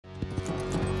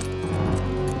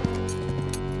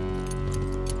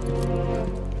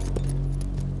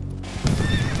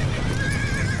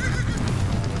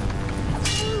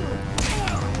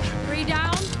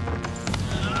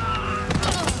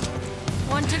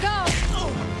go.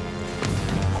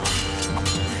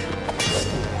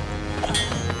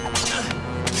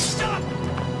 Stop!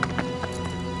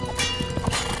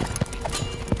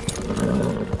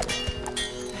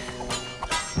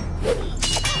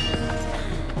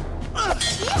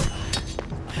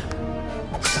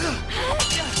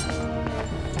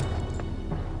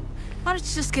 Why don't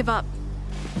you just give up?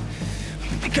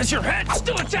 Because your head's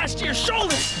still attached to your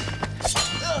shoulders!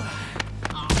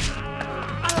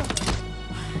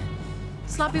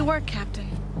 Sloppy work, Captain.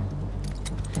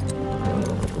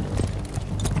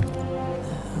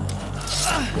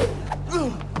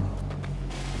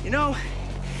 You know,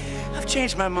 I've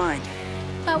changed my mind.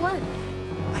 About what?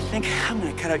 I think I'm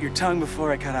gonna cut out your tongue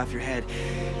before I cut off your head.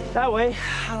 That way,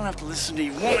 I don't have to listen to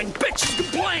you whining bitches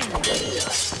complain!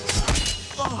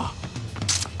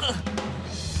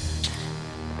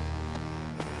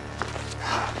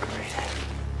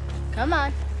 Come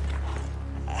on.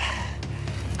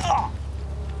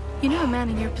 You know, a man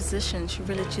in your position should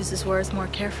really choose his words more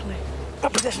carefully.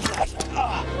 What position's that?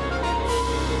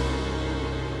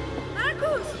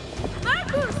 Marcus!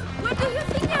 Marcus! What do you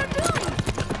think you're doing?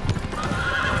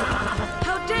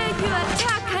 How dare you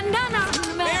attack Nana?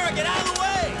 Vera, get out of the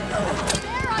way!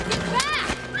 Vera, get back!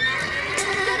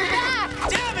 Get back!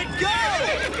 Damn it, go!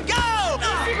 Go!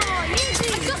 Easy, boy, easy!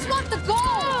 I just want the goal!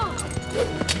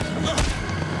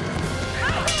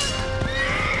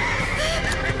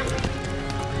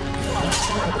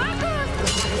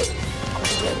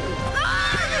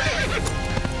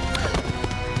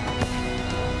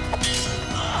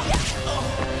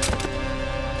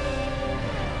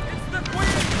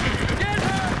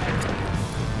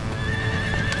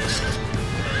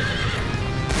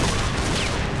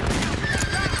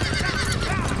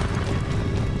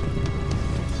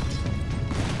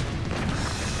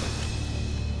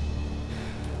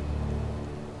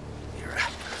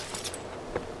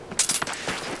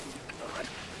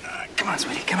 Come on,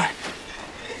 sweetie, come on.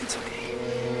 It's okay.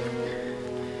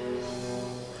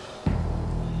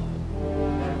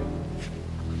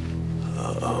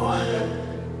 Uh-oh.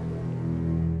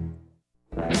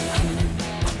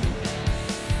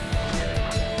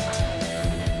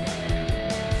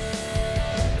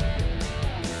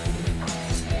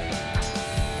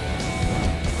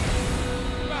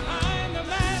 Behind the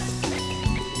mask,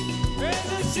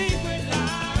 there's a secret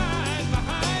line.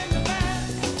 Behind the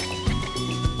mask,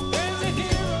 there's a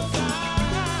hero's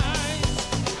eyes.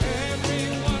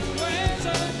 Everyone wears a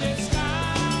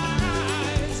disguise.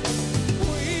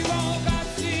 We've all got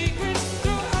secrets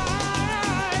to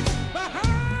hide.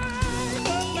 Behind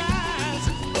the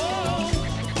mask, oh,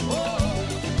 oh,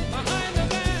 behind the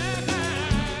mask,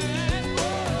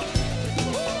 oh,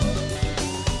 oh.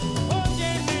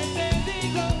 Oye, te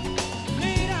digo,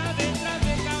 mira detrás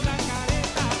de cada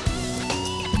careta.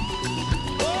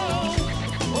 Oh,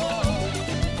 oh.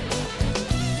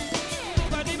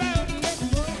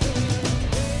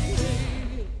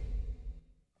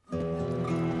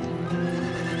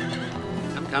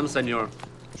 Come, senor.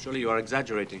 Surely you are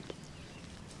exaggerating.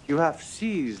 You have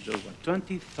seized over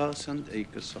 20,000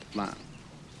 acres of land,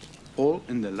 all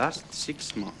in the last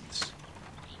 6 months.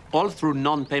 All through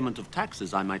non-payment of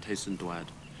taxes, I might hasten to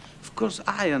add. Of course,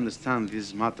 I understand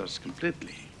these matters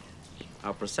completely.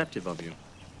 How perceptive of you.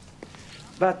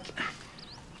 But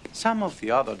some of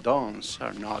the other dons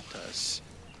are not as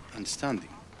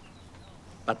understanding.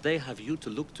 But they have you to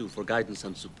look to for guidance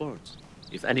and support.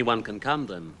 If anyone can calm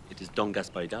them, it is Don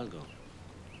Gaspar Hidalgo.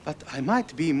 But I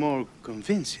might be more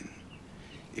convincing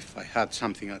if I had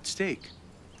something at stake.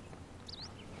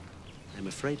 I'm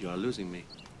afraid you are losing me.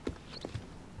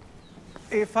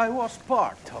 If I was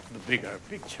part of the bigger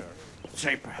picture,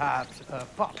 say perhaps a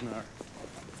partner.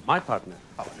 My partner?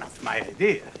 Oh, not my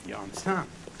idea, you understand?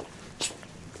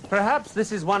 Perhaps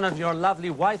this is one of your lovely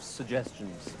wife's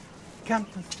suggestions. Come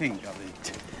to think of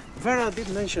it, Vera did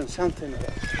mention something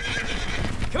about...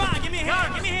 Come on, give me a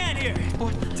hand, give me a hand here.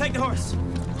 What? Take the horse.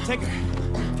 Take her.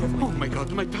 Carefully. Oh my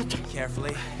God, my daughter.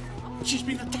 Carefully. She's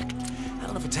been attacked. I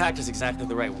don't know if attacked is exactly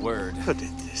the right word. Who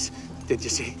did this? Did you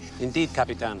see? Indeed,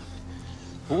 Capitan.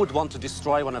 Who would want to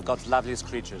destroy one of God's loveliest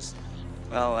creatures?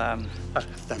 Well,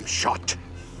 Them shot.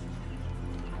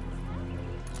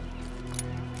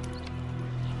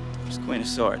 it's Queen of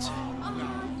Swords.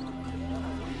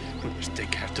 We must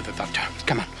take her to the doctor.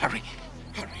 Come on, hurry.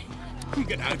 Hurry.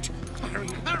 Get out. Hurry,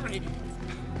 hurry.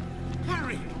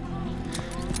 Hurry.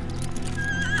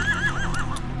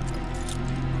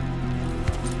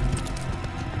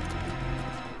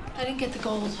 I didn't get the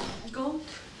gold. Gold?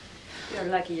 You're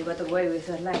lucky you got away with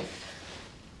your life.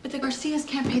 But the Garcias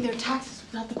can't pay their taxes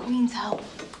without the Queen's help.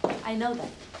 I know that.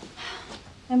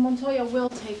 And Montoya will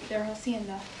take their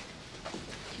hacienda.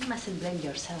 You mustn't blame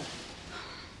yourself.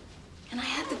 And I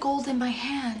had the gold in my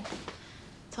hand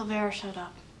till Vera showed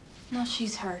up. Now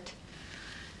she's hurt.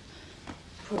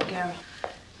 Poor girl.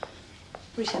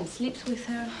 Grisham sleeps with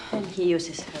her, and he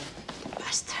uses her.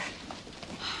 Bastard.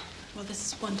 Well, this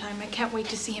is one time. I can't wait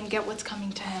to see him get what's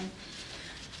coming to him.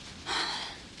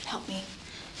 Help me.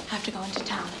 I have to go into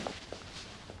town.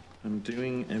 I'm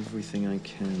doing everything I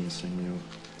can, senor.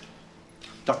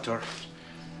 Doctor,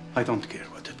 I don't care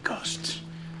what it costs.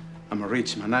 I'm a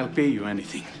rich man. I'll pay you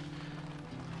anything.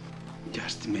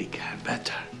 Just make her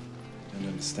better. I don't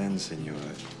understand, senor.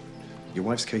 Your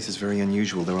wife's case is very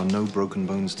unusual. There are no broken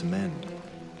bones to mend.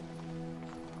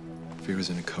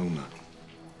 Vera's in a coma.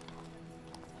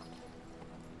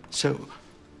 So,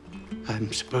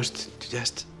 I'm supposed to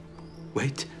just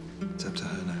wait? It's up to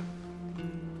her now.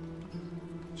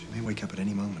 She may wake up at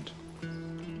any moment.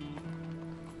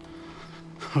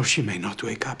 Or she may not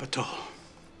wake up at all.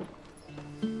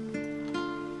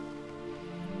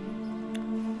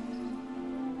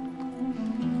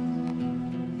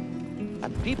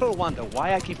 And people wonder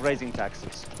why I keep raising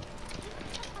taxes.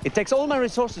 It takes all my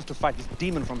resources to fight this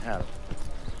demon from hell.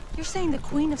 You're saying the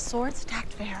Queen of Swords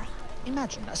attacked Vera?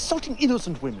 Imagine assaulting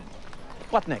innocent women.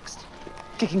 What next?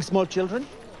 Kicking small children?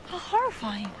 How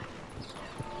horrifying.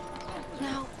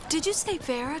 Now, did you say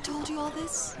Vera told you all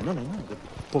this? No. The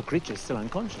poor creature is still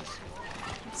unconscious.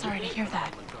 I'm sorry to hear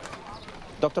that.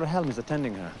 Dr. Helm is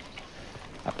attending her.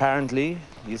 Apparently,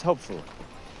 he's hopeful.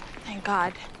 Thank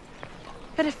God.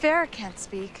 But if Vera can't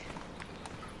speak,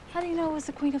 how do you know it was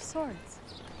the Queen of Swords?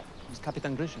 It was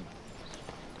Capitan Grisham.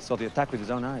 Saw the attack with his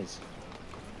own eyes.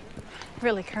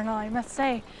 Really, Colonel, I must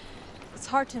say, it's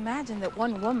hard to imagine that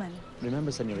one woman...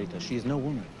 Remember, Senorita, she is no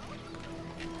woman.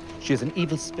 She is an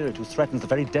evil spirit who threatens the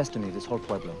very destiny of this whole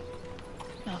pueblo.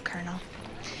 Well, Colonel,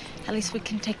 at least we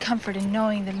can take comfort in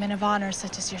knowing that men of honor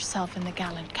such as yourself and the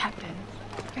gallant captain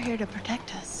are here to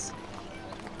protect us.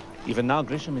 Even now,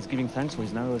 Grisham is giving thanks for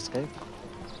his narrow escape.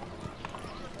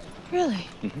 Really?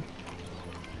 Mm-hmm.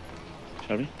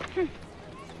 Shall we?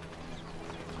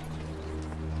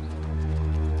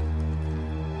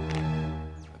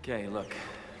 Okay, look.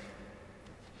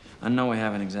 I know we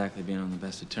haven't exactly been on the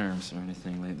best of terms or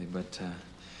anything lately, but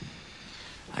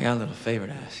I got a little favor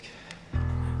to ask.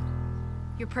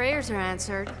 Your prayers are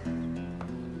answered.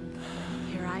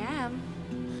 Here I am.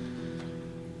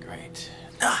 Great.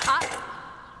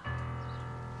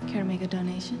 Care to make a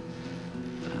donation?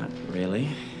 Not really.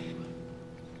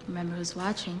 Remember who's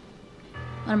watching.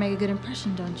 Want to make a good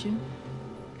impression, don't you?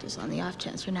 Just on the off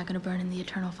chance you're not going to burn in the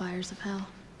eternal fires of hell.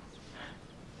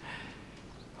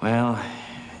 Well,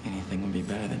 anything would be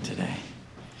better than today.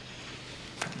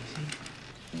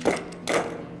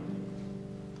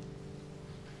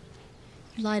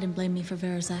 You lied and blamed me for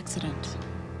Vera's accident.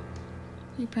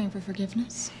 Are you praying for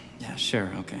forgiveness? Yeah,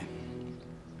 sure, okay.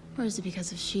 Or is it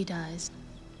because if she dies,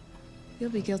 you'll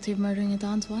be guilty of murdering a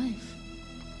Don's wife?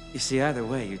 You see, either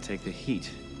way, you take the heat.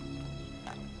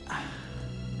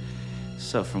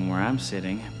 So from where I'm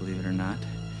sitting, believe it or not,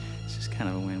 it's just kind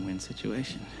of a win-win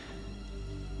situation.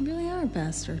 You really are a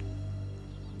bastard.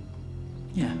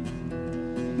 Yeah.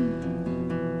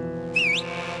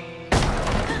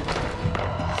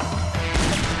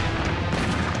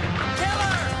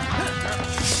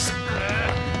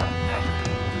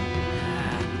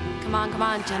 Come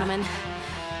on, gentlemen.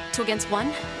 2 against 1?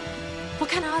 What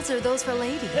kind of odds are those for a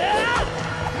lady?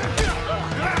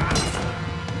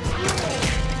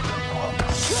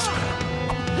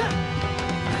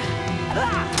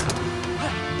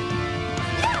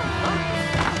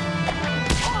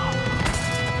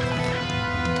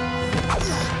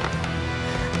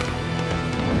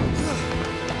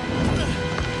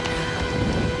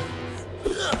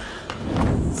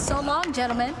 So long,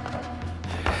 gentlemen.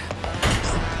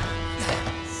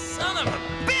 Son of a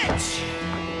bitch!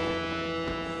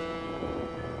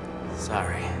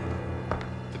 Sorry.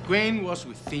 The Queen was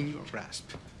within your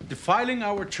grasp, defiling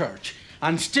our church,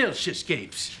 and still she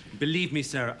escapes. Believe me,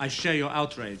 sir, I share your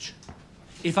outrage.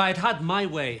 If I had had my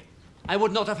way, I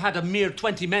would not have had a mere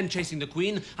 20 men chasing the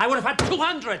Queen. I would have had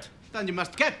 200! Then you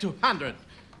must get 200.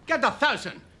 Get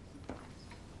 1,000.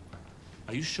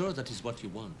 Are you sure that is what you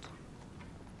want?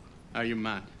 Are you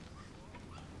mad?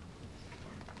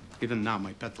 Even now,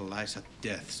 my petal lies at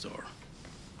death's door.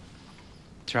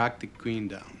 Track the Queen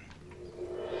down.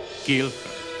 Kill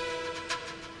her.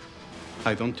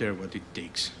 I don't care what it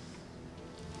takes.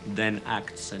 Then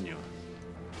act, senor.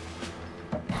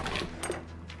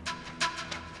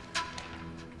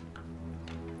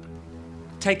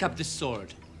 Take up this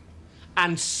sword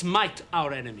and smite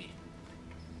our enemy.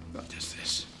 What is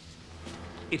this?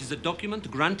 It is a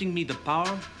document granting me the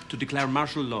power to declare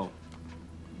martial law.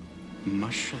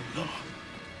 Martial law?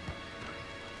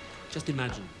 Just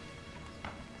imagine.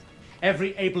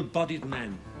 Every able-bodied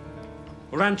man,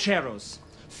 rancheros,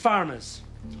 farmers,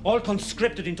 all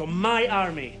conscripted into my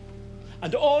army,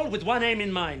 and all with one aim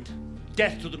in mind,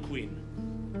 death to the Queen.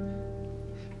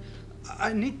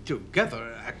 I need to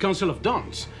gather a council of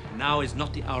dons. Now is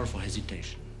not the hour for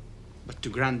hesitation. But to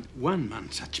grant one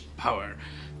man such power,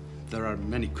 there are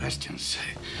many questions.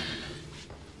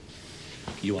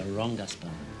 You are wrong, Gaspar.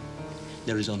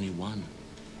 There is only one.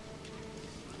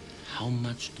 How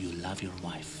much do you love your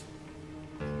wife?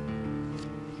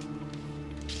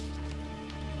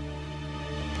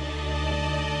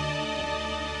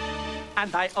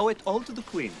 And I owe it all to the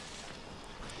Queen.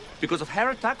 Because of her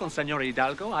attack on Senora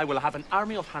Hidalgo, I will have an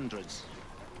army of hundreds.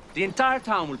 The entire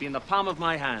town will be in the palm of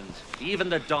my hand. Even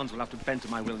the dons will have to bend to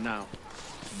my will now.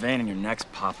 Vein in your neck's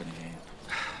popping again.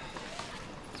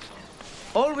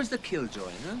 Always the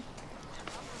killjoy, huh?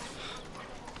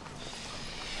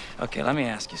 Okay, let me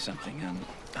ask you something.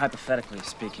 Hypothetically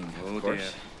speaking, of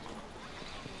course.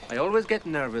 Dear. I always get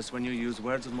nervous when you use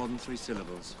words of more than 3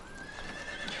 syllables.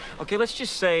 Okay, let's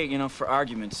just say, you know, for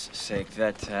argument's sake,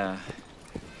 that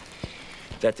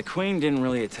the Queen didn't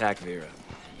really attack Vera.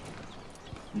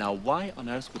 Now, why on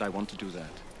earth would I want to do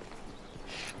that?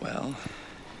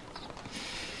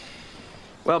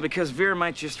 Well, because Vera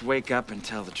might just wake up and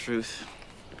tell the truth.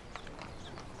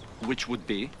 Which would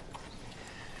be?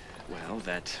 Well,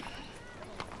 that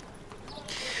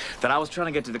I was trying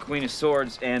to get to the Queen of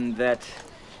Swords and that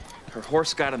her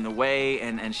horse got in the way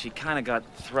and she kind of got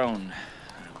thrown,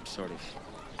 sort of.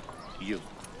 You.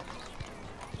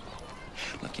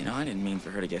 Look, you know, I didn't mean for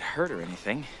her to get hurt or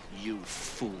anything. You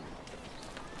fool.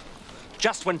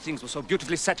 Just when things were so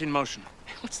beautifully set in motion.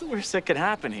 What's the worst that could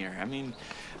happen here? I mean,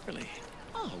 really.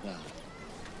 Oh, well.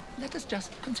 Let us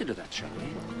just consider that, shall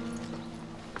we?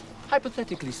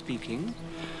 Hypothetically speaking,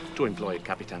 to employ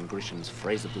Capitan Grisham's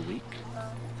phrase of the week,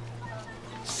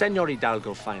 Senor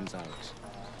Hidalgo finds out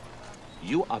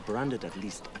you are branded at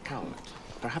least a coward,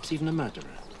 perhaps even a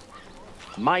murderer.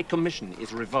 My commission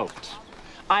is revoked.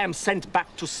 I am sent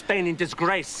back to Spain in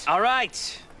disgrace. All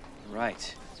right.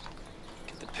 Right.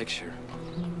 Get the picture.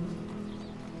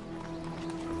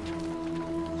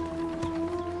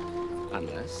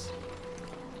 Unless...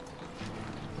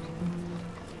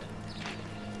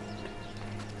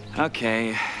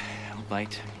 Okay, I'll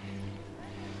bite.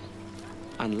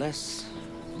 Unless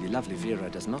the lovely Vera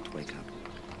does not wake up.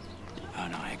 Oh,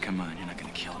 no, hey, come on. You're not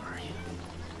gonna kill her, are you?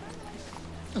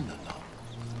 No, no, no.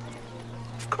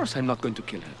 Of course I'm not going to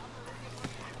kill her.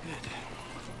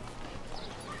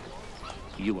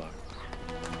 Good. You are.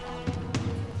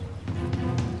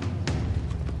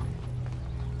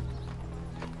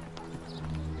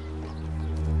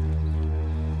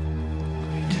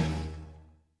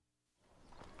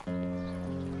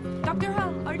 Dr.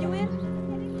 Hall, are you in?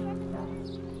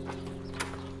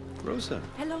 Rosa,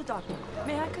 Hello, doctor.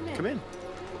 May I come in? come in.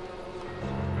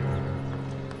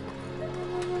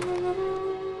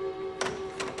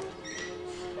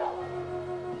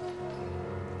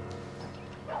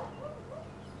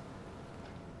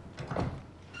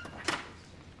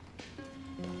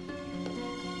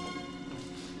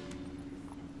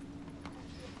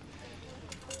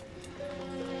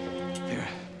 Vera.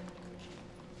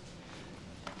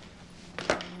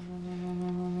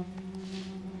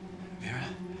 Vera.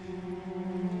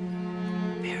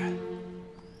 Vera.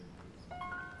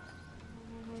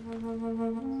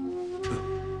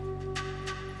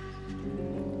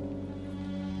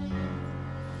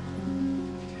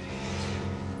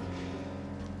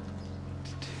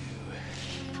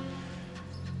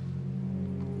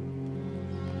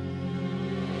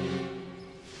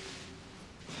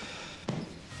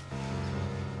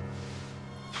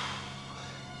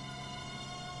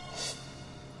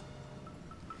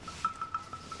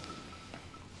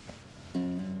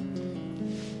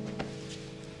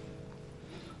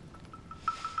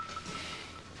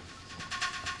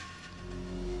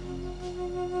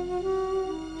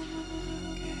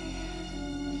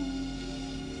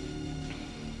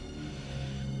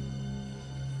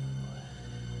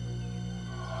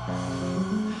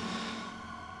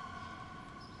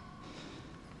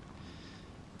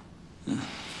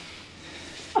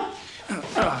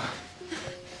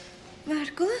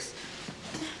 Marcos?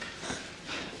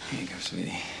 Here you go,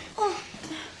 sweetie.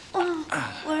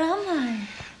 Where am I?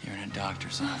 You're in a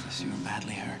doctor's office. You were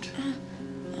badly hurt.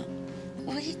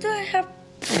 Why do I have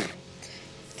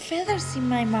feathers in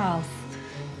my mouth?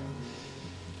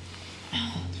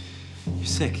 You're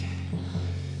sick.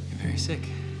 You're very sick.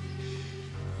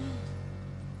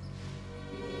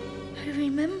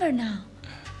 remember now.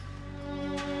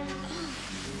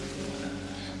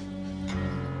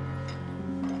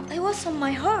 I was on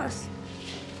my horse.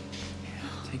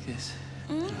 Take this.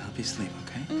 It'll help you sleep,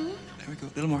 okay? There we go.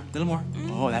 A little more, a little more.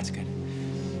 Oh, that's good.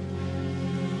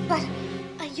 But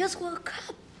I just woke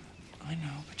up. I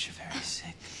know, but you're very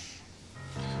sick.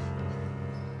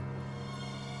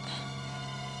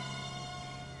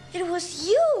 It was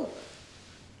you.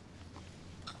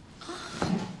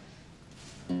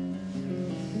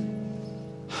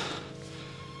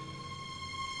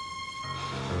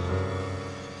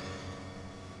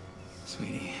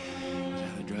 Sweetie, would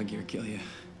rather drug you or kill you.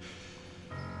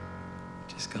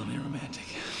 Just call me romantic.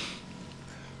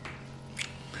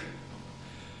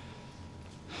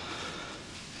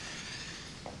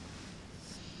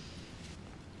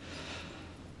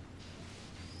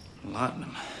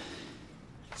 Laudanum.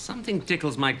 Something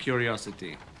tickles my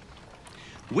curiosity.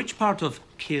 Which part of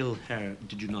kill her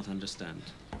did you not understand?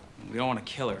 We don't want to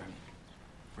kill her.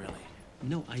 Really.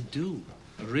 No, I do.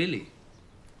 Really.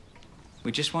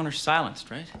 We just want her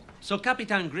silenced, right? So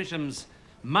Capitan Grisham's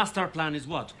master plan is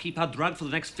what? Keep her drugged for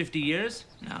the next 50 years?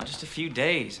 No, just a few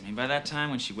days. I mean, by that time,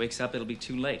 when she wakes up, it'll be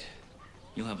too late.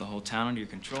 You'll have the whole town under your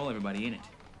control, everybody in it.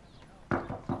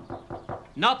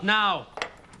 Not now!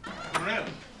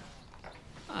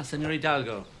 Ah, Senor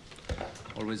Hidalgo.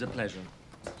 Always a pleasure.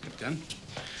 Captain,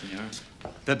 Senor.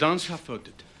 the Dons have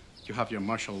voted. You have your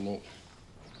martial law.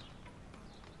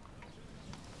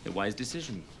 A wise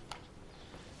decision.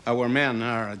 Our men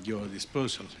are at your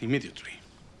disposal immediately.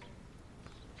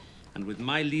 And with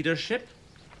my leadership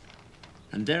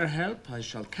and their help, I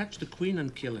shall catch the Queen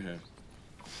and kill her.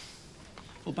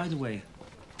 Oh, by the way,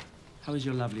 how is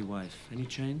your lovely wife? Any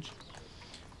change?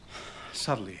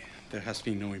 Sadly, there has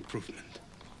been no improvement.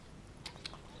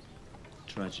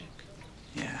 Tragic.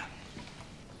 Yeah.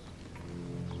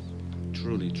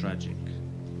 Truly tragic.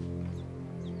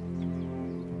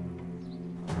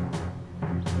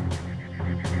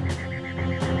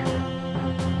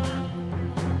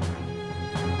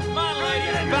 Come on,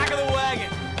 ladies, back of the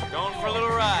wagon. Going for a little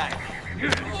ride.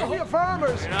 We're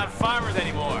farmers. You're not farmers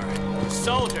anymore.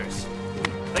 Soldiers.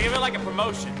 Think of it like a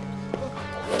promotion.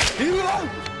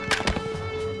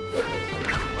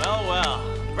 Well, well.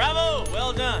 Bravo!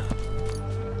 Well done.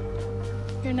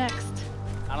 You're next.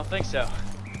 I don't think so.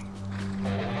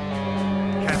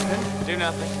 Captain? Do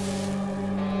nothing.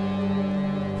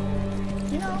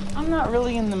 You know, I'm not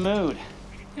really in the mood.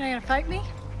 You're not gonna fight me?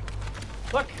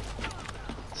 Look,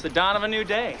 it's the dawn of a new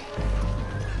day.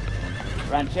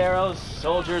 Rancheros,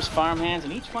 soldiers, farmhands,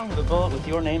 and each one with a bullet with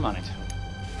your name on it.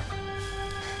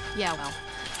 Yeah, well,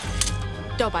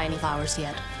 don't buy any flowers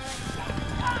yet.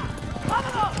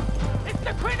 It's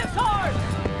the Queen of Swords!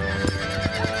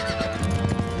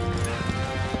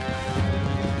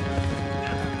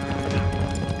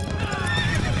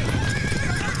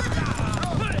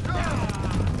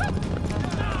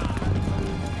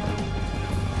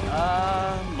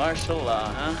 Martial law,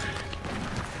 huh?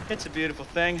 It's a beautiful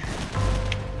thing.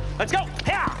 Let's go!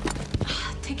 Yeah!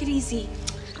 Take it easy.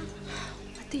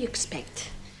 What do you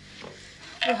expect?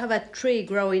 You have a tree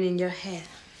growing in your hair.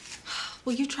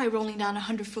 Will you try rolling down a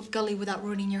 100-foot gully without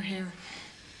ruining your hair?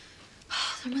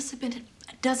 There must have been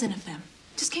a dozen of them.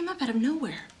 Just came up out of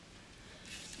nowhere.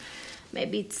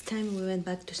 Maybe it's time we went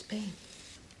back to Spain.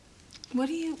 What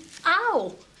do you...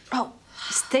 Ow! Oh,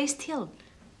 stay still.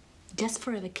 Just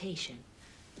for a vacation.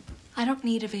 I don't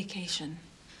need a vacation.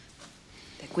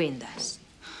 The Queen does.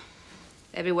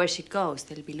 Everywhere she goes,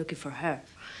 they'll be looking for her.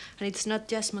 And it's not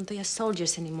just Montoya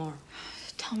soldiers anymore.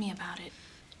 Tell me about it.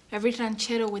 Every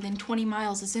ranchero within 20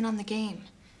 miles is in on the game.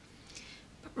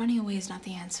 But running away is not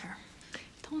the answer.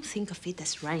 Don't think of it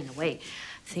as running away.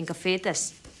 Think of it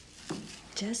as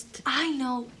just... I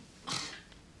know.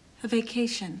 A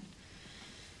vacation.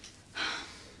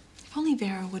 If only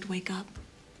Vera would wake up.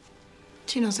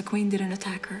 She knows the Queen didn't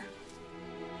attack her.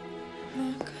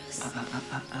 Marcus.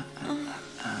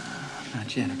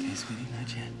 Not yet, okay, sweetie?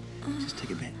 Not yet. Just take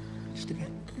a bit. Just a bit.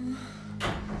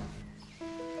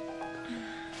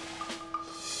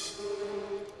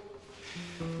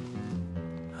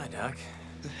 Hi, Doc.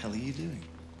 What the hell are you doing?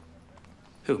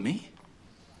 Who, me?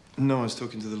 No, I was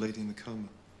talking to the lady in the coma.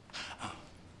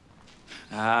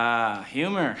 Ah,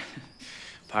 humor.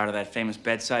 Part of that famous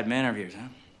bedside manner of yours, huh?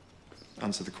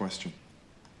 Answer the question.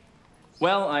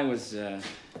 Well, I was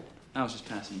just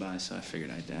passing by, so I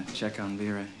figured I'd check on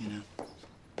Vera, you know.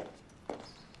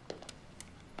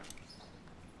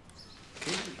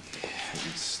 You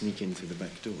didn't sneak in through the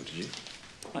back door, did you?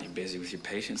 Well, you're busy with your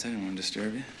patients. I didn't want to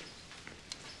disturb you.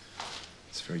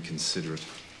 It's very considerate.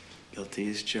 Guilty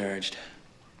as charged.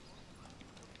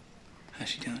 How's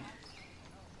she doing?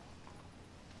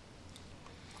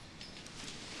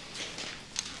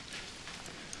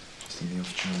 On the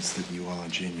off chance that you are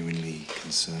genuinely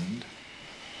concerned,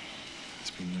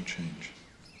 there's been no change.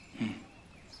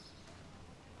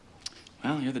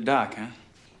 Well, you're the doc, huh?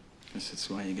 Guess that's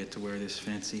why you get to wear this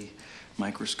fancy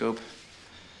microscope.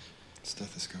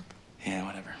 Stethoscope. Yeah,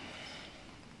 whatever.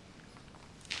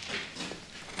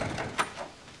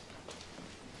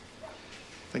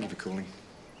 Thank you for calling.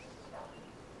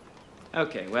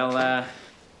 Okay, well,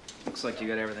 looks like you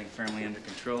got everything firmly under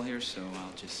control here, so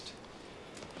I'll just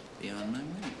be on my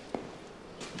way.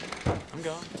 I'm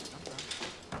gone.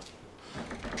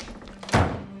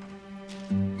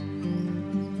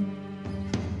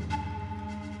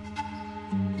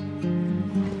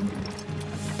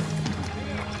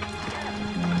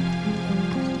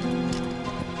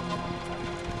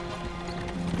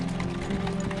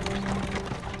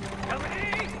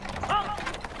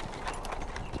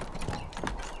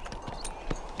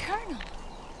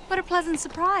 What a pleasant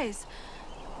surprise.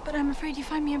 But I'm afraid you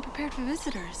find me unprepared for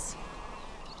visitors.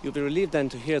 You'll be relieved then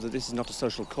to hear that this is not a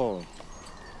social call.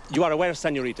 You are aware,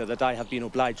 Senorita, that I have been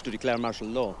obliged to declare martial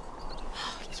law.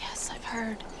 Oh, yes, I've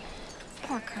heard.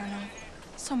 Poor Colonel.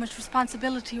 So much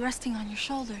responsibility resting on your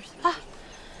shoulders.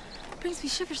 It brings me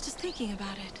shivers just thinking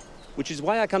about it. Which is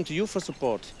why I come to you for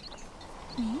support.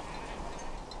 Me?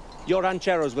 Your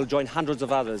rancheros will join hundreds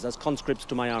of others as conscripts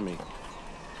to my army.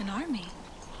 An army?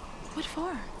 What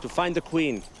for? To find the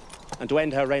Queen, and to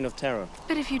end her reign of terror.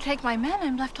 But if you take my men,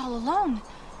 I'm left all alone,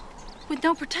 with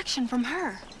no protection from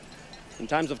her. In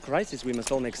times of crisis, we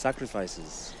must all make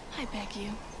sacrifices. I beg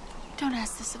you, don't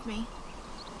ask this of me.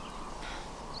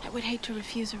 I would hate to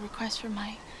refuse a request from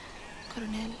my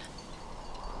Coronel.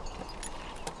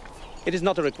 It is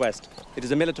not a request. It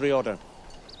is a military order.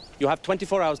 You have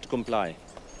 24 hours to comply.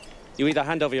 You either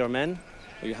hand over your men,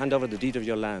 or you hand over the deed of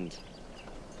your land.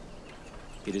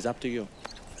 It is up to you.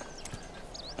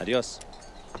 Adios.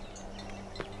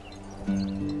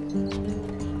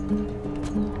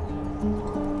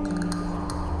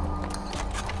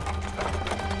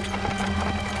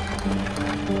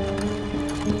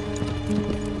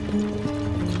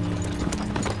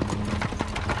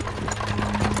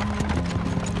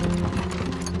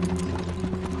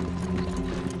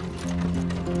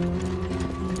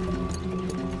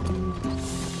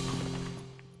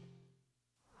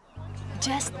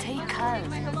 Just take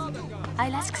calm.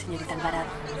 I'll ask Señorita Alvarado.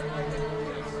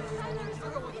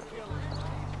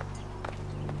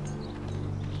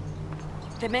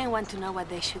 The men want to know what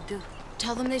they should do.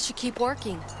 Tell them they should keep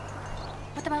working.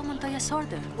 What about Montoya's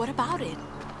order? What about it?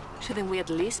 Shouldn't we at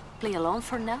least play alone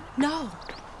for now? No.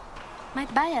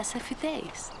 Might buy us a few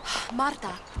days.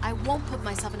 Marta, I won't put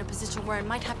myself in a position where I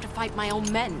might have to fight my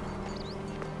own men.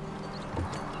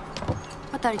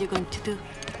 What are you going to do?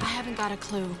 I haven't got a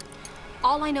clue.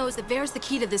 All I know is that Vera's the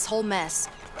key to this whole mess.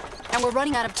 And we're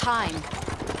running out of time.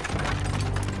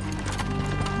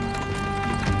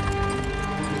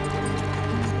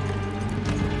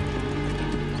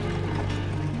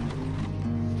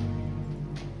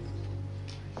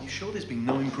 You sure there's been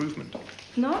no improvement?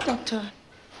 No, Doctor.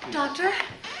 Doctor?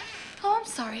 Oh, I'm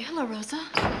sorry. Hello, Rosa.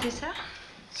 Lisa?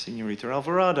 Senorita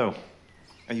Alvarado.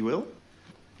 Are you ill?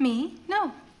 Me?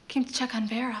 No. Came to check on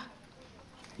Vera.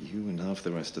 You and half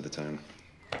the rest of the town.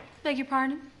 Beg your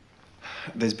pardon?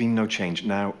 There's been no change.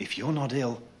 Now, if you're not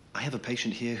ill, I have a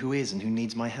patient here who is and who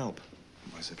needs my help.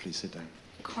 Rosa, please sit down.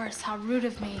 Of course, how rude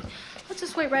of me. I'll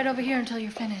just wait right over here until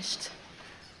you're finished.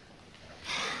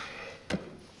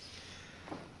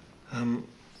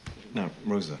 Now,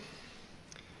 Rosa,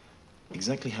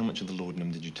 exactly how much of the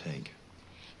laudanum did you take?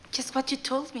 Just what you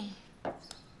told me.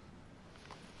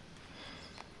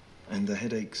 And the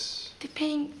headaches? The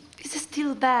pain is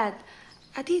still bad.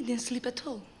 I didn't sleep at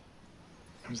all.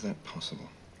 How's that possible?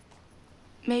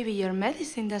 Maybe your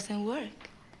medicine doesn't work.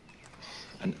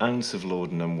 An ounce of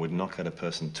laudanum would knock out a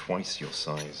person twice your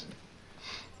size.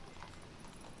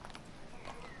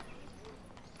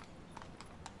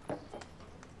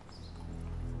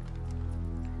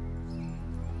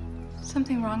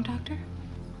 Something wrong, Doctor?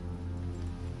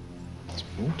 It's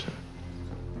water.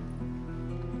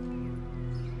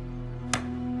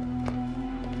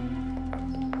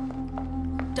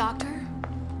 Doctor?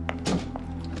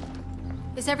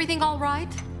 Is everything all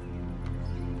right?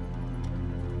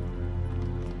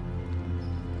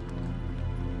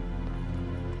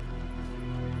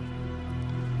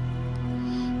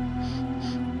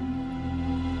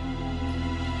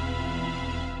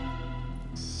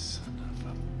 Son of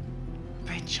a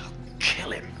bitch, I'll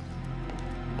kill him.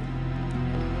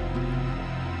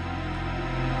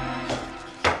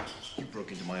 You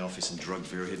broke into my office and drugged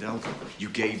Vera Hidalgo. You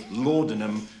gave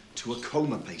laudanum to a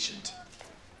coma patient.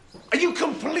 Are you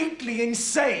completely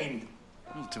insane?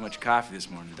 A little too much coffee this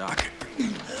morning, Doc.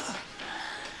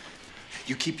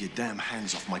 You keep your damn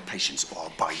hands off my patients,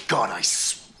 or by God,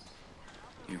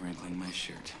 You're wrinkling my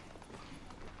shirt.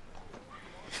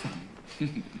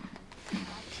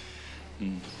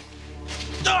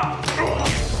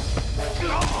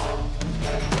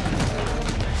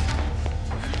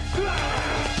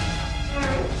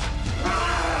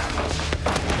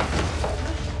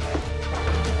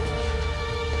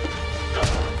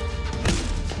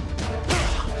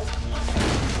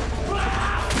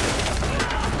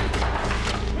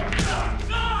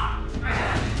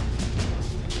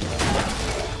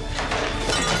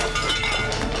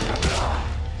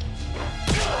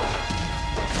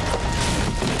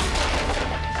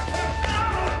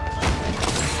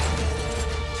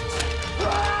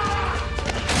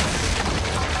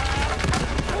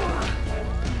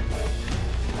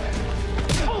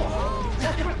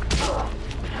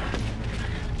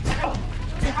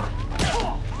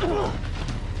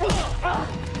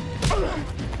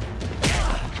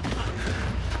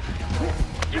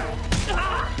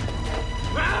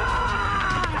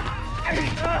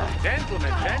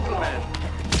 Gentlemen.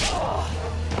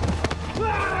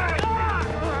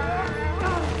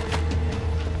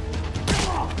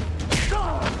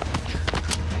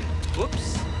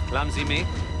 Whoops, clumsy me.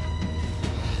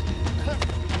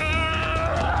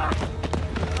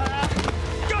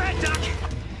 Go ahead, Doc.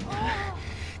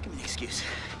 Give me the excuse.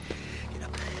 Get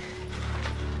up.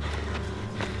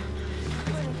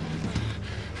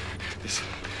 This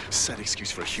sad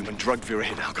excuse for a human drugged Vera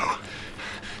Hidalgo.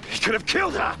 He could have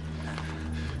killed her!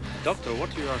 Doctor,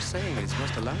 what you are saying is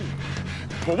most alarming.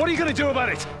 Well, what are you going to do about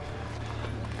it?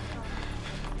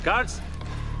 Guards!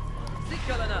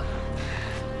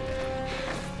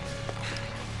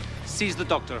 Seize the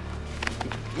doctor.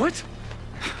 What?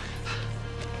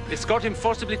 Escort him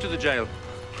forcibly to the jail.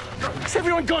 Has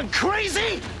everyone gone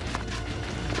crazy?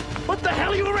 What the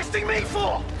hell are you arresting me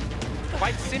for?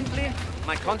 Quite simply,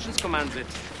 my conscience commands it.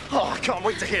 Oh, I can't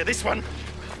wait to hear this one.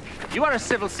 You are a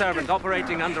civil servant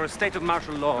operating under a state of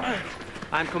martial law.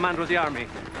 I am commander of the army.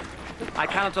 I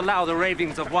cannot allow the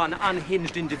ravings of one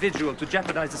unhinged individual to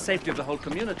jeopardize the safety of the whole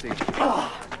community.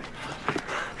 Oh.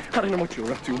 I don't know what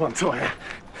you're up to, Montoya.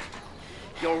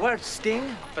 Your words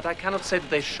sting, but I cannot say that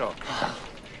they shock.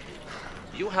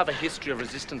 You have a history of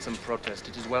resistance and protest.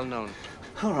 It is well known.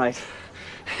 All right.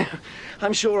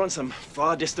 I'm sure on some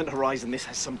far distant horizon this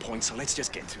has some point, so let's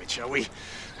just get to it, shall we?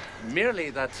 Merely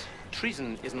that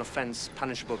treason is an offense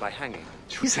punishable by hanging.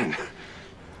 Treason?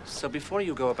 So before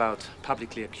you go about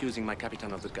publicly accusing my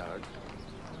Captain of the Guard,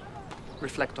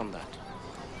 reflect on that.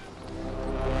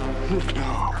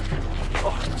 No.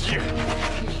 Oh, you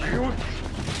kill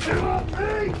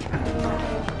me!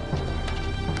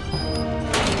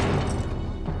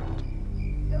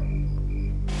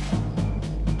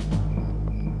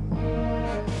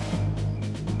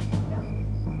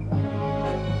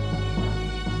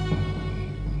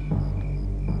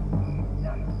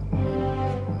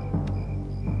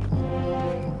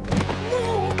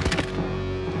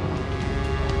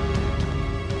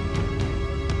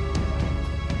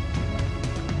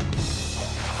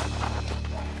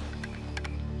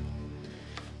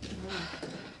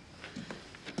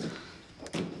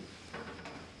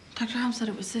 Dr. Helm said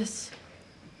it was this.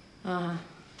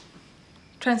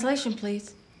 Translation,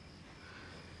 please.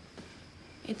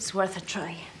 It's worth a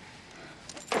try.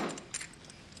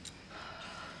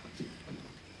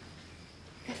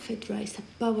 Ephedra is a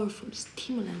powerful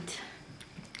stimulant.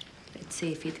 Let's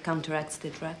see if it counteracts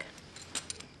the drug.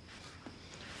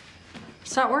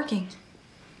 It's not working.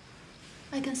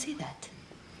 I can see that.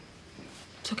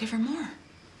 So give her more.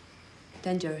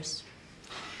 Dangerous.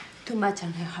 Too much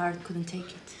and her heart couldn't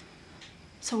take it.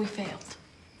 So we failed.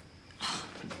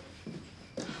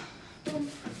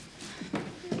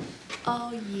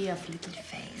 Oh, ye of little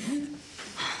faith.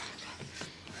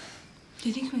 Do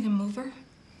you think we can move her?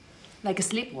 Like a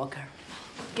sleepwalker.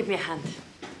 Give me a hand.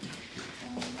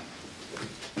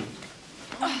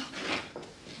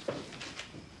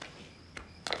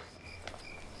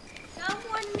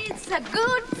 Someone needs a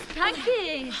good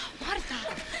spanking. Marta,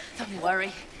 don't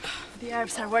worry. The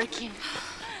herbs are working.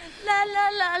 La la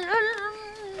la la.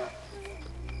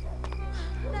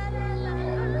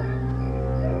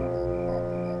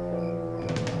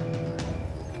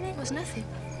 It was nothing.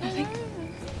 Nothing?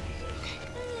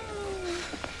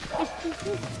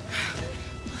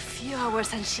 A few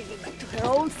hours and she'll be back to her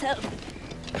old self.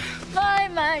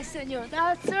 My, senor,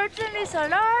 that certainly is a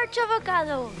large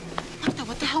avocado. Marta,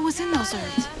 what the hell was in those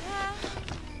herbs?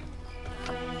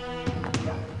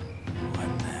 What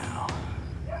now?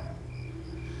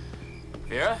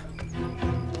 Vera?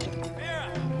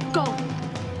 Vera! Go.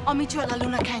 I'll meet you at La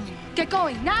Luna Canyon. Get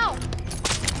going, now!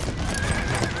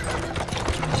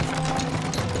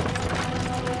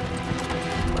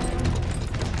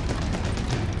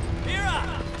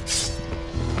 Vera!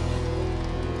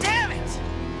 Damn it!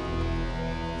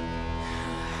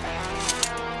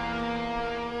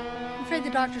 I'm afraid the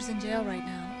doctor's in jail right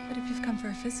now, but if you've come for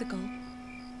a physical,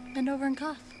 bend over and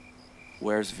cough.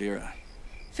 Where's Vera?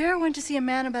 Vera went to see a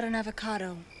man about an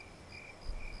avocado.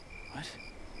 What?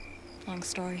 Long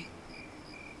story.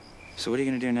 So what are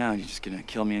you gonna do now? You just gonna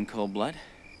kill me in cold blood?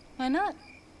 Why not?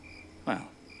 Well,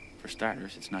 for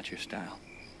starters, it's not your style.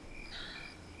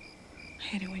 I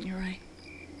hate it when you're right.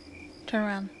 Turn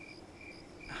around.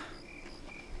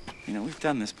 You know, we've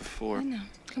done this before. I know.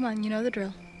 Come on, you know the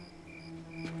drill.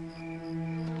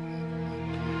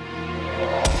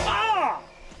 Ah!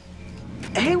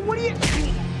 Hey, what are you...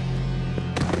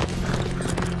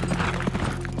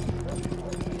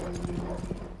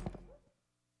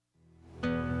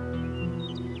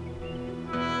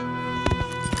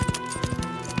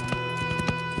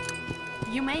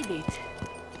 You made it.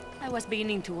 I was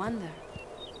beginning to wonder.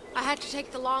 I had to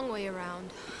take the long way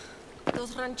around.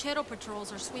 Those ranchero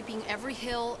patrols are sweeping every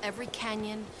hill, every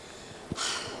canyon.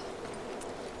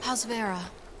 How's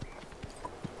Vera?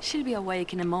 She'll be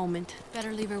awake in a moment.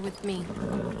 Better leave her with me.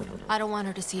 I don't want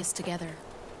her to see us together.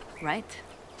 Right?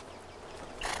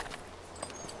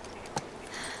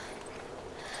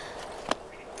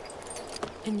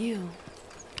 And you,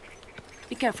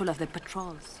 be careful of the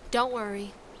patrols. Don't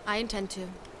worry. I intend to.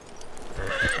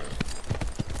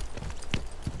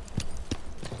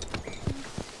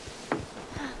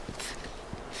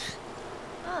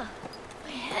 Oh, my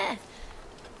head.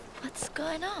 What's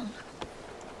going on?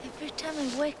 Every time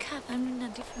I wake up, I'm in a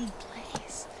different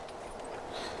place.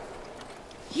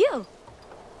 You!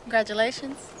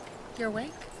 Congratulations. You're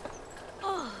awake.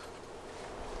 Oh.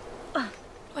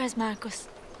 Where's Marcus?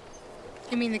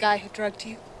 You mean the guy who drugged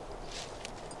you?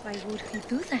 Why would he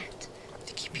do that?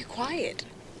 To keep you quiet.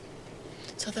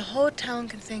 So the whole town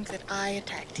can think that I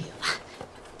attacked you.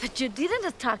 But you didn't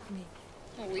attack me.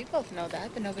 Well, we both know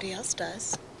that, but nobody else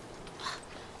does.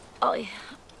 Oh, yeah.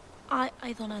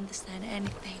 I don't understand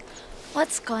anything.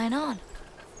 What's going on?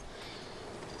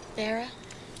 Vera,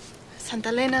 Santa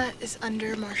Elena is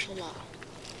under martial law.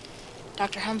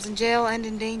 Dr. Helm's in jail and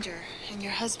in danger, and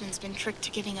your husband's been tricked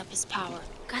to giving up his power.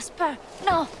 Gaspar,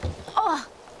 no! Oh!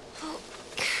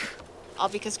 All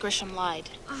because Grisham lied.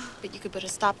 But you could put a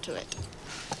stop to it.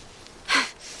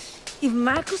 If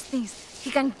Marcus thinks he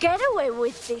can get away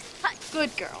with this...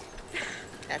 Good girl.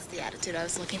 That's the attitude I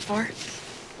was looking for.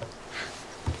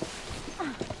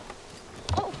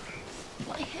 Oh,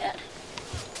 my head.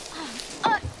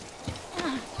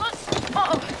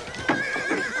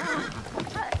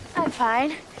 I'm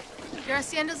fine. Your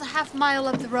hacienda's a half-mile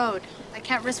up the road. I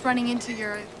can't risk running into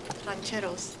your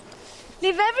rancheros.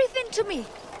 Leave everything to me.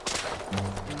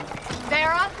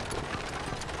 Vera?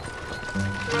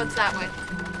 The road's that way.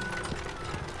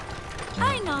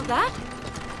 I know that.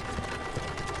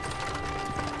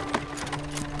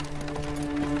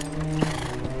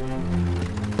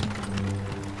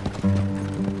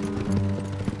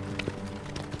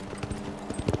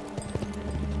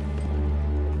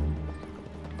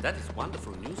 That is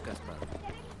wonderful news, Gaspar.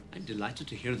 I'm delighted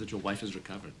to hear that your wife has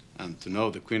recovered. And to know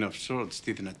the Queen of Swords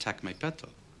didn't attack my petal.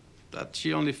 That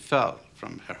she only fell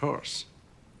from her horse.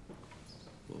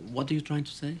 What are you trying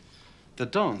to say? The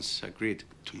Dons agreed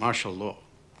to martial law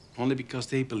only because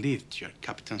they believed your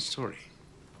captain's story.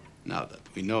 Now that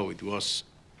we know it was...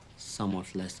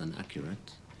 somewhat less than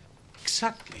accurate.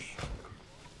 Exactly.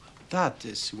 That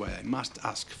is why I must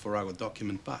ask for our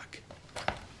document back.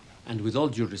 And with all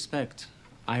due respect,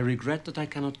 I regret that I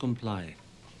cannot comply.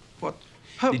 What?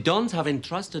 How? The Dons have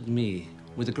entrusted me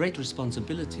with a great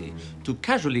responsibility. To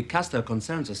casually cast their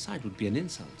concerns aside would be an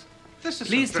insult. This is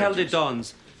Please tell the outrageous.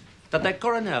 Dons that their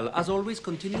Coronel, as always,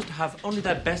 continues to have only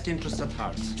their best interests at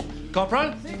heart.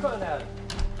 Corporal? Si, Colonel.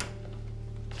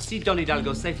 See Don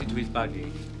Hidalgo safely to his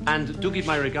buggy. And do give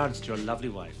my regards to your lovely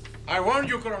wife. I warn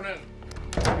you, Colonel.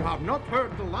 You have not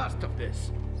heard the last of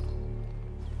this.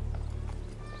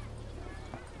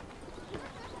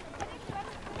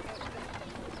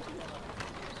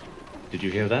 Did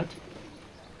you hear that?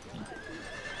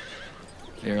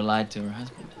 Vera lied to her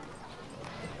husband.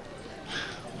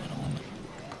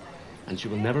 And she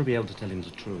will never be able to tell him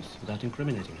the truth without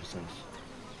incriminating herself.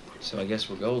 So I guess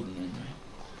we're golden then,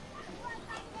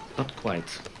 right? Not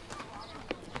quite.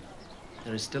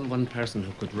 There is still one person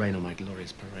who could rain on my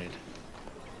glorious parade.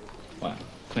 Wow,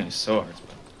 Queen of Swords,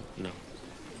 but... No.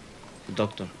 The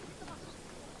doctor.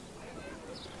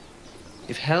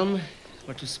 If Helm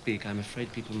were to speak, I'm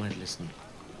afraid people might listen.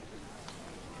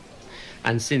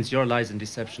 And since your lies and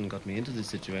deception got me into this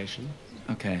situation...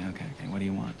 Okay. What do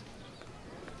you want?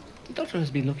 The doctor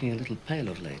has been looking a little pale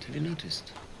of late. Have you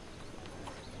noticed?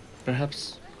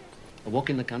 Perhaps a walk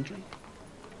in the country?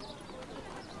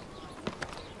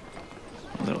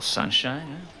 A little sunshine,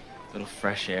 huh? A little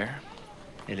fresh air.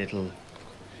 A little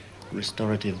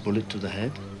restorative bullet to the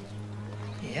head?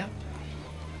 Yep.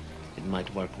 It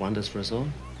might work wonders for us all.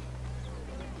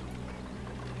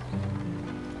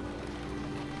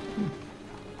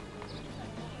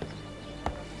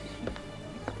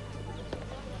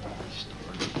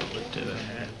 Bullet to the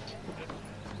head.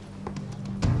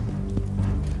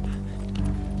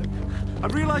 I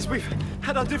realize we've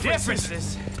had our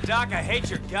differences. Doc, I hate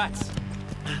your guts.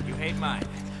 You hate mine.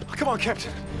 Oh, come on,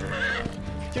 Captain.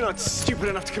 You're not stupid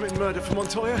enough to commit murder for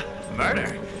Montoya.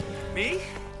 Murder? Me?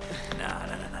 No.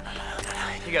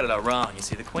 You got it all wrong. You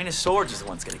see, the Queen of Swords is the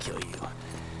one's gonna kill you.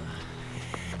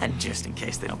 And just in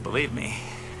case they don't believe me,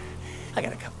 I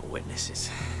got a couple of witnesses.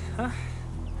 Huh?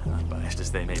 Unbiased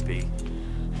as they may be.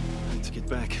 I need to get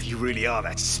back. You really are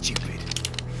that stupid.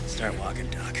 Start walking,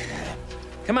 Doc.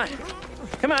 Come on.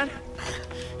 Come on.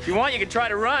 If you want, you can try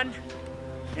to run.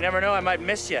 You never know, I might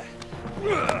miss you.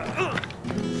 Killer!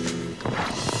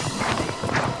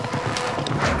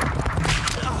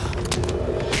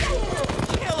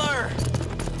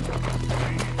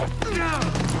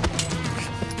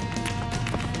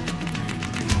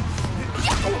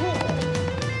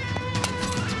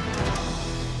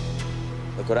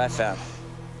 Look what I found.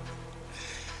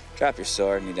 Drop your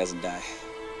sword and he doesn't die.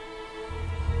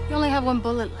 You only have one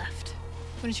bullet left.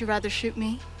 Wouldn't you rather shoot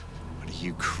me? What are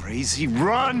you, crazy?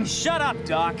 Run! Shut up,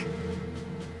 Doc!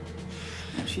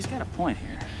 She's got a point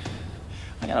here.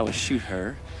 I gotta always shoot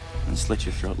her and slit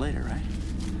your throat later, right?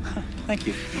 Thank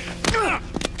you.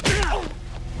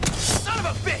 Son of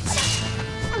a bitch!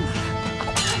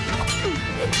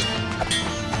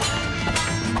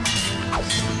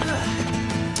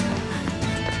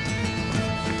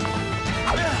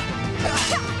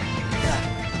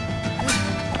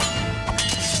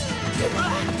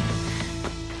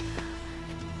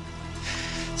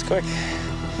 It's quick.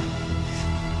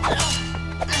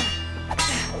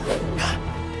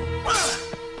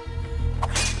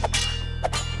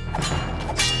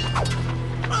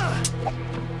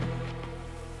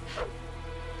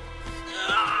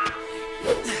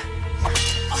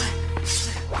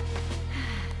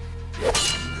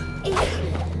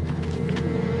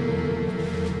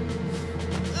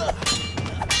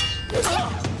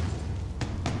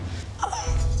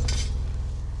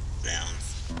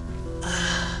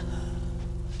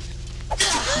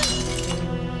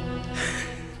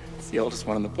 The oldest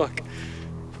one in the book.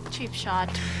 Cheap shot.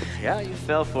 Yeah, you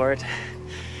fell for it.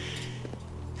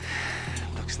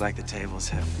 Looks like the tables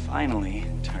have finally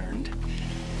turned.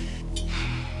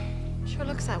 Sure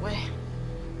looks that way.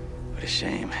 What a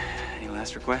shame. Any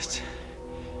last requests?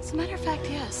 As a matter of fact,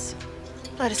 yes.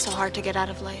 Blood is so hard to get out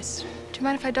of Lace. Do you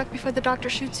mind if I duck before the doctor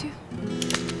shoots you?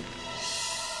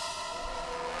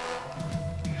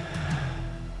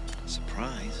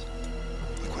 Surprise.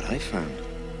 Look what I found.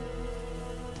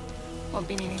 Won't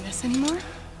be needing this anymore.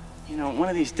 You know, one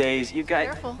of these days, you guys...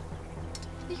 Careful.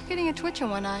 You're getting a twitch in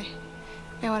one eye.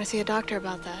 May want to see a doctor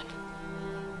about that.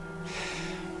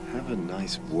 Have a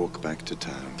nice walk back to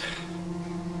town.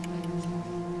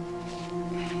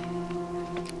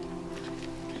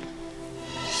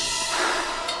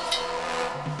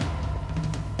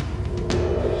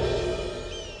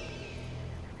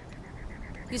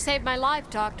 You saved my life,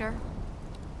 Doctor.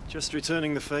 Just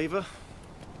returning the favor.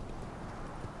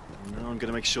 Now I'm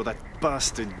gonna make sure that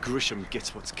bastard Grisham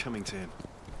gets what's coming to him.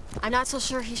 I'm not so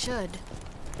sure he should.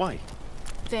 Why?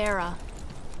 Vera.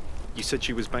 You said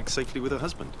she was back safely with her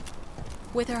husband.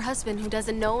 With her husband who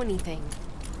doesn't know anything.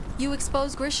 You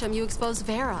expose Grisham, you expose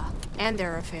Vera, and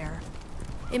their affair.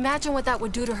 Imagine what that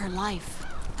would do to her life,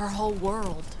 her whole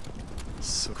world.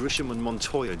 So Grisham and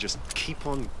Montoya just keep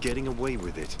on getting away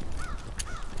with it.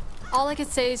 All I could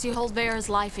say is you hold Vera's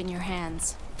life in your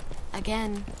hands.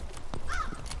 Again.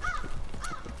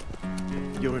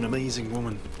 You're an amazing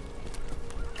woman.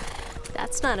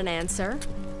 That's not an answer.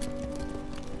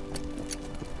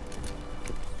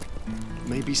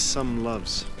 Maybe some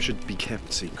loves should be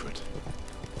kept secret.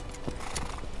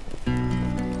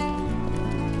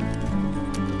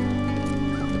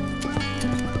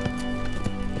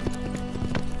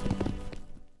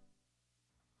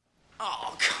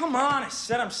 Oh, come on! I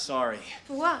said I'm sorry.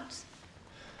 For what?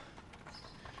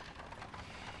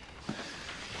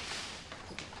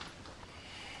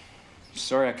 I'm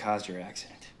sorry I caused your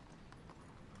accident.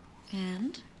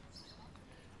 And?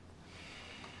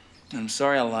 I'm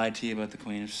sorry I lied to you about the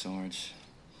Queen of Swords.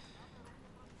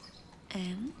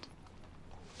 And?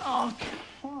 Oh,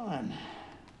 come on.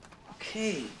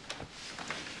 Okay.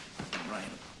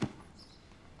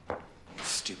 Right.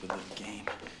 Stupid little game.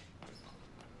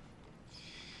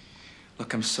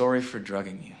 Look, I'm sorry for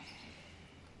drugging you.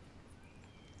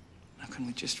 How can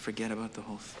we just forget about the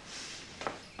whole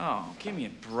thing? Oh, give me a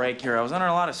break here. I was under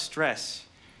a lot of stress.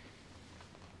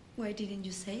 Why didn't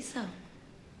you say so?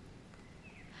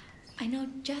 I know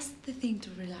just the thing to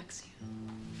relax you.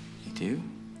 You do?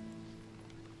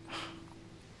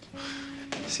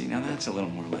 See, now that's a little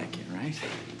more like it, right?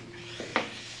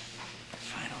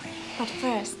 Finally. But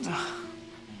first,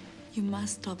 you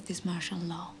must stop this martial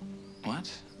law.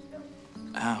 What?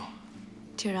 Ow.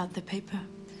 Tear out the paper,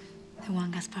 the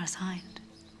one Gaspar signed.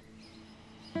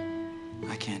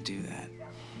 I can't do that.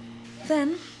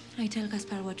 Then, I tell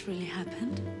Gaspar what really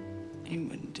happened. You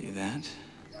wouldn't do that.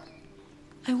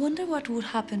 I wonder what would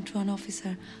happen to an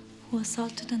officer who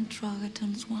assaulted and drugged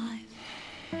Anton's wife.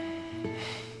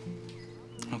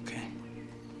 Okay.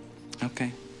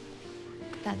 Okay.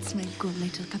 That's my good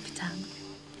little Capitan.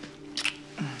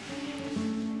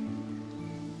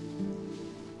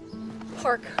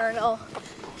 Poor Colonel.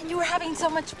 And you were having so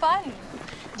much fun.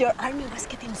 Your army was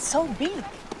getting so big.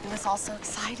 It was all so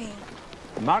exciting.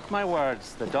 Mark my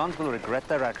words, the Dons will regret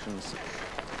their actions.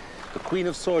 The Queen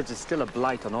of Swords is still a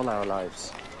blight on all our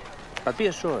lives. But be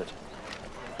assured,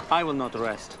 I will not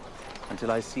rest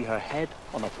until I see her head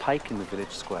on a pike in the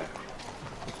village square.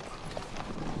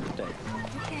 Good day.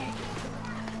 Okay.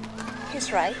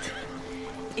 He's right.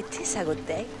 It is a good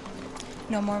day.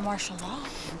 No more martial law.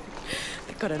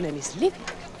 The Colonel is leaving.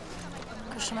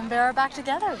 Grisham and Vera are back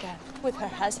together again. With her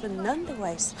husband none the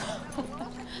worse.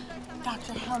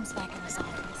 Dr. Helm's back in his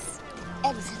office.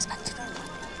 Everything's back to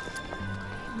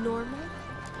normal. Normal?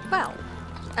 Well,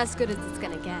 as good as it's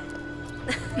gonna get.